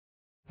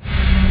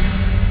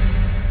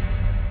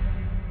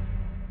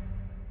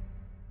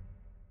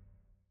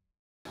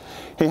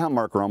Hey, I'm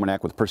Mark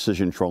Romanack with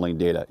Precision Trolling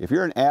Data. If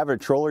you're an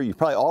avid troller, you've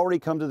probably already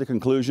come to the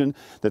conclusion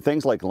that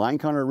things like line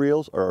counter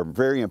reels are a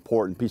very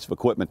important piece of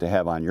equipment to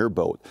have on your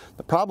boat.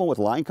 The problem with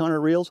line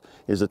counter reels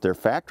is that they're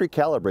factory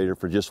calibrated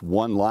for just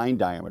one line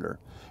diameter.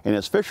 And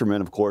as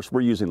fishermen, of course,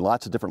 we're using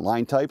lots of different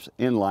line types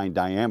and line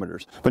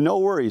diameters. But no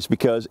worries,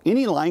 because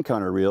any line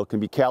counter reel can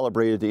be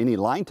calibrated to any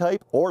line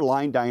type or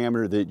line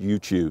diameter that you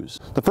choose.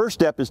 The first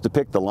step is to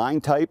pick the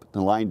line type,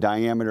 the line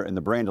diameter, and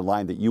the brand of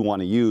line that you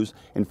want to use,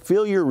 and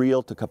fill your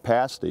reel to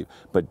capacity.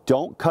 But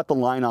don't cut the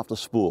line off the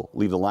spool.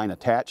 Leave the line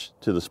attached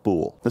to the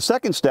spool. The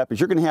second step is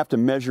you're going to have to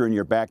measure in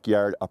your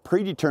backyard a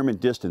predetermined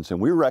distance, and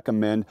we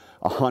recommend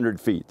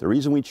 100 feet. The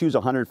reason we choose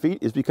 100 feet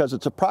is because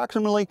it's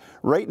approximately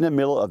right in the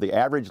middle of the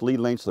average lead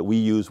lengths that we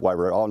use while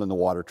we're out in the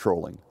water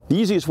trolling. The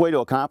easiest way to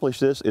accomplish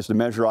this is to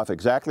measure off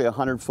exactly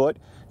 100 foot,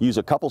 use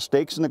a couple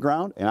stakes in the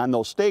ground, and on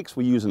those stakes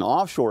we use an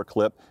offshore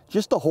clip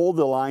just to hold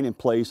the line in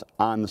place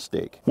on the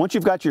stake. Once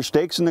you've got your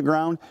stakes in the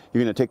ground,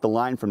 you're going to take the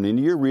line from the end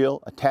of your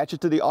reel, attach it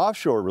to the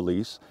offshore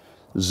release,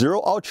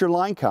 zero out your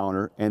line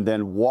counter, and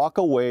then walk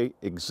away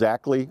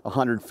exactly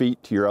 100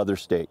 feet to your other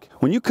stake.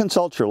 When you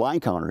consult your line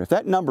counter, if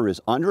that number is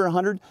under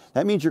 100,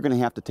 that means you're going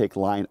to have to take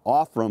line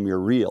off from your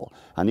reel.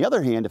 On the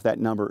other hand, if that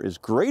number is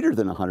greater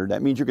than 100,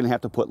 that means you're going to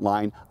have to put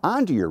line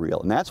onto your reel.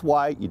 And that's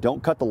why you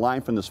don't cut the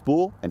line from the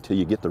spool until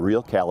you get the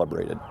reel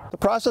calibrated. The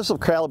process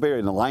of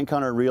calibrating the line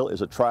counter reel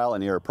is a trial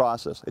and error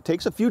process. It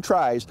takes a few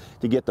tries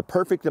to get the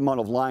perfect amount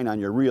of line on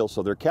your reel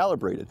so they're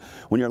calibrated.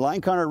 When your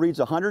line counter reads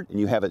 100 and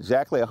you have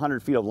exactly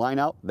 100 feet of line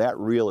out, that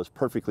reel is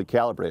perfectly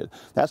calibrated.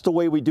 That's the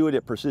way we do it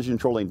at Precision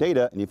Trolling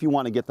Data, and if you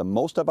want to get the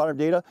most out of our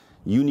data,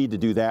 you need to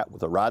do that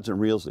with the rods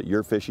and reels that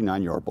you're fishing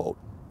on your boat.